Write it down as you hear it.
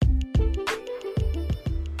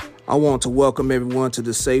I want to welcome everyone to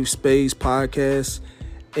the Safe Space podcast.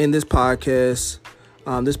 In this podcast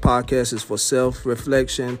is for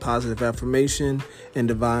self-reflection, positive affirmation, and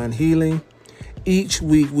divine healing. Each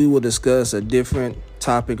week we will discuss a different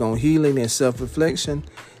topic on healing and self-reflection.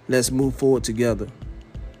 Let's move forward together.